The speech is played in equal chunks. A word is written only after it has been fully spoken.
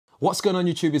What's going on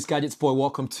YouTube? It's GadgetsBoy.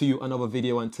 Welcome to another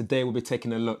video, and today we'll be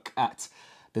taking a look at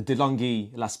the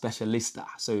de-longhi La Specialista.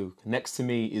 So next to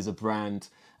me is a brand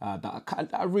that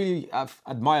I really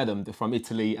admire them. They're from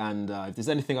Italy, and if there's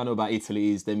anything I know about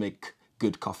Italy is they make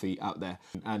good coffee out there,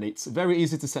 and it's very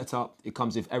easy to set up. It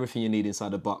comes with everything you need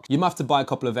inside the box. You might have to buy a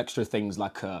couple of extra things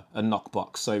like a knock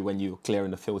box, so when you're clearing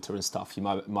the filter and stuff, you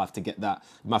might have to get that.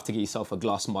 You might have to get yourself a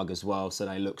glass mug as well, so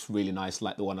that it looks really nice,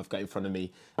 like the one I've got in front of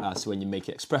me. So when you make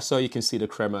it espresso, you can see the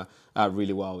crema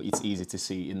really well. It's easy to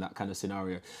see in that kind of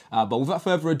scenario. But without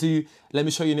further ado, let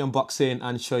me show you the unboxing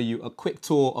and show you a quick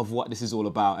tour of what this is all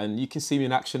about. And you can see me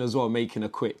in action as well, making a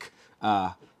quick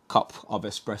cup of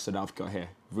espresso that I've got here.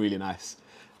 Really nice.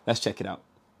 Let's check it out.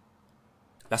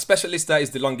 La Specialista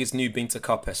is de-longhi's new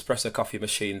bean-to-cup espresso coffee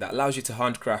machine that allows you to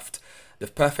handcraft the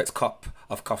perfect cup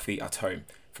of coffee at home.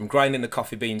 From grinding the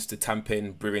coffee beans to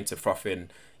tamping, brewing to frothing,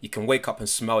 you can wake up and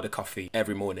smell the coffee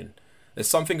every morning. There's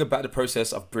something about the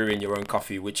process of brewing your own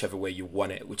coffee whichever way you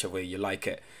want it, whichever way you like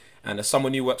it. And as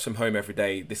someone who works from home every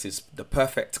day, this is the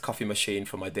perfect coffee machine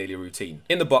for my daily routine.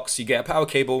 In the box, you get a power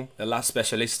cable, the La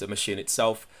Specialista machine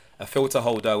itself, a filter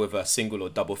holder with a single or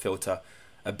double filter,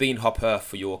 a bean hopper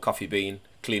for your coffee bean,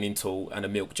 cleaning tool, and a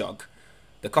milk jug.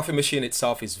 The coffee machine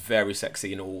itself is very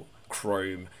sexy and all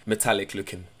chrome, metallic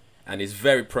looking, and is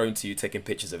very prone to you taking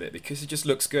pictures of it because it just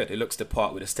looks good. It looks the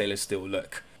part with a stainless steel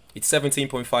look. It's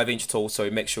 17.5 inch tall,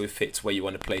 so make sure it fits where you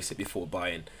want to place it before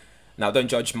buying. Now, don't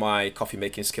judge my coffee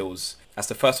making skills, as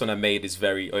the first one I made is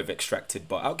very over extracted,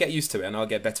 but I'll get used to it and I'll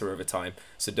get better over time,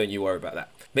 so don't you worry about that.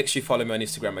 Make sure you follow me on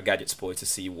Instagram at GadgetsBoy to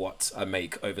see what I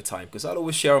make over time, because I'll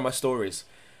always share on my stories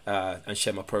and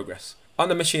share my progress. On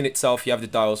the machine itself, you have the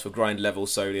dials for grind level,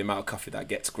 so the amount of coffee that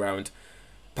gets ground.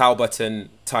 Power button,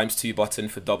 ×2 button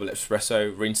for double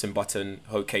espresso, rinsing button,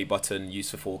 OK button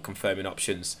used for confirming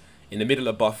options. In the middle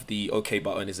above the OK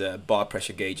button is a bar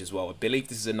pressure gauge as well. I believe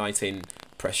this is a 19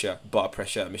 pressure bar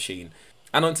pressure machine.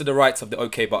 And onto the right of the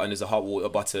OK button is a hot water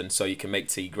button, so you can make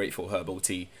tea, grateful herbal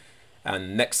tea.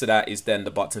 And next to that is then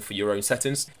the button for your own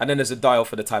settings. And then there's a dial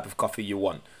for the type of coffee you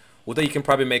want. Although you can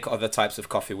probably make other types of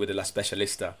coffee with the La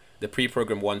Specialista, the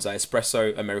pre-programmed ones are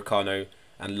espresso, americano,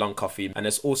 and long coffee. And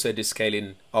there's also a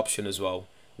descaling option as well,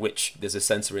 which there's a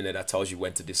sensor in it that tells you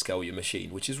when to descale your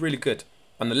machine, which is really good.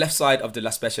 On the left side of the La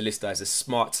Specialista is a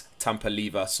smart tamper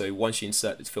lever, so once you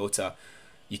insert the filter,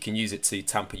 you can use it to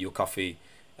tamper your coffee,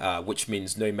 which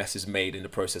means no mess is made in the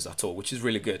process at all, which is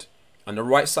really good. On the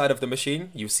right side of the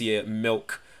machine, you see a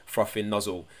milk frothing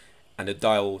nozzle and a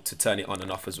dial to turn it on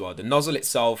and off as well. The nozzle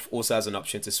itself also has an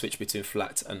option to switch between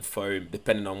flat and foam,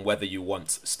 depending on whether you want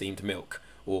steamed milk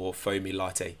or foamy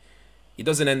latte. It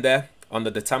doesn't end there. Under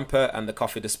the tamper and the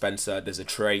coffee dispenser, there's a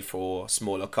tray for a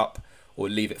smaller cup, or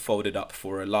leave it folded up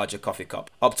for a larger coffee cup,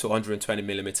 up to 120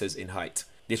 millimeters in height.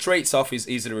 The tray itself is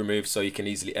easily removed, so you can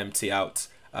easily empty out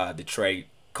the tray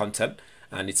content,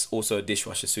 and it's also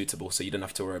dishwasher suitable, so you don't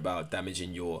have to worry about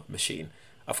damaging your machine.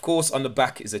 Of course, on the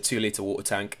back is a 2-litre water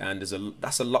tank, and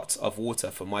that's a lot of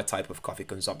water for my type of coffee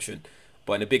consumption.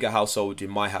 But in a bigger household, you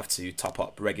might have to top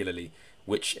up regularly,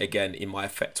 which again, it might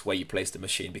affect where you place the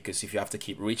machine, because if you have to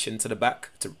keep reaching to the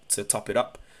back to top it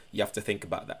up, you have to think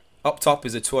about that. Up top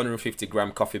is a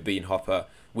 250-gram coffee bean hopper,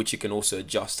 which you can also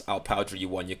adjust how powdery you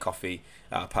want your coffee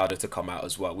powder to come out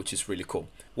as well, which is really cool.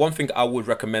 One thing I would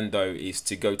recommend though is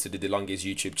to go to the de-longhi's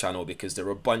YouTube channel, because there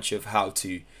are a bunch of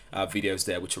how-to videos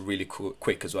there which are really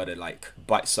quick as well. They're like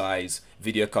bite-size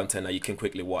video content that you can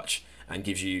quickly watch and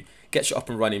gets you up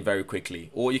and running very quickly.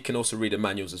 Or you can also read the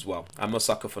manuals as well. I'm a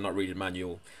sucker for not reading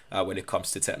manual when it comes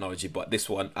to technology, but this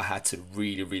one I had to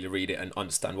really read it and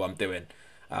understand what I'm doing.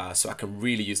 So I can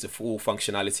really use the full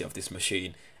functionality of this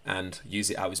machine and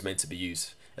use it how it's meant to be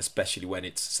used, especially when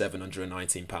it's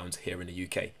 £719 here in the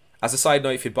UK. As a side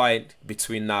note, if you buy it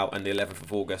between now and the 11th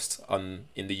of August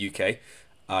in the UK,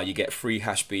 you get free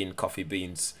hash bean coffee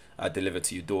beans delivered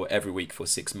to your door every week for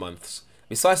 6 months.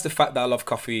 Besides the fact that I love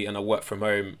coffee and I work from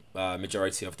home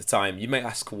majority of the time, you may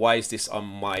ask, why is this on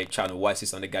my channel? Why is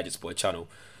this on the GadgetsBoy channel?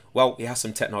 Well, it has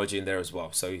some technology in there as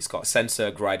well. So it's got sensor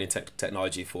grinding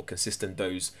technology for consistent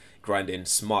dose grinding,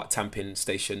 smart tamping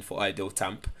station for ideal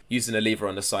tamp, using a lever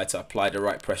on the side to apply the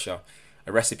right pressure,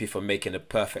 a recipe for making a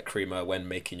perfect creamer when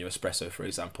making your espresso, for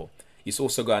example. It's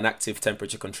also got an active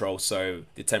temperature control, so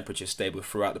the temperature is stable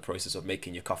throughout the process of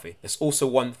making your coffee. There's also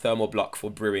one thermal block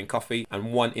for brewing coffee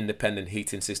and one independent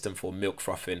heating system for milk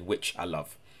frothing, which I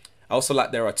love. I also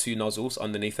like there are 2 nozzles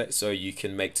underneath it, so you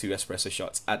can make 2 espresso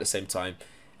shots at the same time,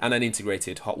 and an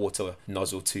integrated hot water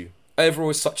nozzle too.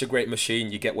 Overall, it's such a great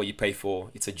machine. You get what you pay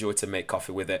for. It's a joy to make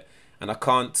coffee with it, and I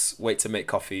can't wait to make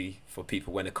coffee for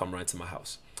people when they come round to my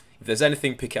house. If there's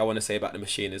anything picky I want to say about the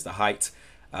machine, is the height.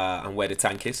 and where the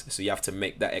tank is. So you have to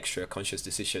make that extra conscious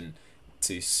decision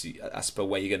to as per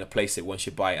where you're going to place it once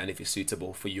you buy it, and if it's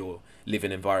suitable for your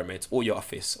living environment or your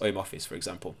office, home office, for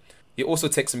example. It also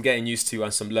takes some getting used to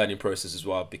and some learning process as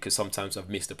well, because sometimes I've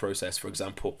missed the process. For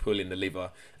example, pulling the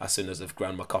lever as soon as I've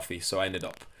ground my coffee, so I ended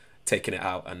up taking it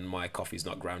out and my coffee's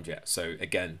not ground yet. So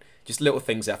again, just little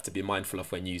things you have to be mindful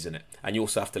of when using it. And you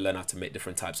also have to learn how to make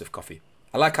different types of coffee.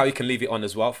 I like how you can leave it on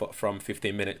as well from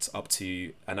 15 minutes up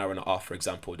to an hour and a half, for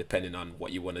example, depending on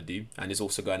what you want to do. And it's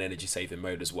also got an energy saving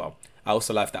mode as well. I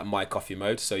also like that My Coffee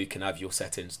mode, so you can have your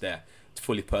settings there to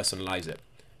fully personalize it.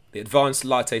 The advanced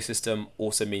latte system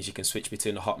also means you can switch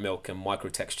between the hot milk and micro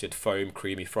textured foam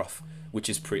creamy froth, which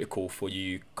is pretty cool for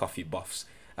you coffee buffs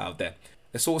out there.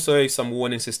 There's also some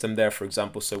warning system there, for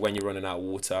example, so when you're running out of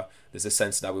water, there's a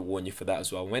sensor that will warn you for that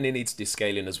as well. When it needs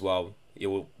descaling as well, it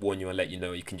will warn you and let you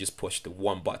know. You can just push the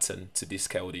one button to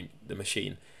descale the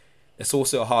machine. There's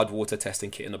also a hard water testing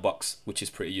kit in the box, which is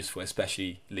pretty useful,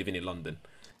 especially living in London.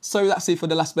 So that's it for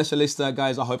the La Specialista,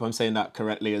 guys. I hope I'm saying that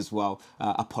correctly as well.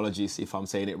 Apologies if I'm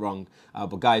saying it wrong.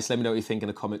 But guys, let me know what you think in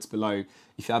the comments below.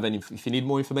 If you need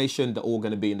more information, they're all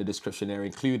going to be in the description area,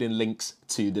 including links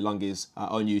to de-longhi's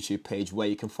own YouTube page, where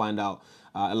you can find out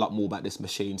a lot more about this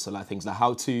machine. So like things like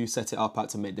how to set it up, how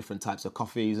to make different types of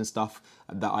coffees and stuff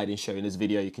that I didn't show in this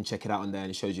video. You can check it out on there, and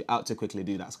it shows you how to quickly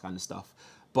do that kind of stuff.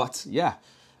 But yeah.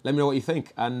 Let me know what you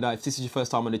think, and if this is your first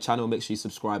time on the channel, make sure you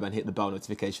subscribe and hit the bell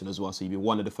notification as well, so you'll be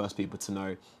one of the first people to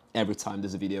know every time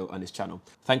there's a video on this channel.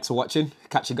 Thanks for watching.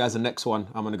 Catch you guys in the next one.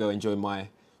 I'm gonna go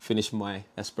finish my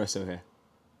espresso here.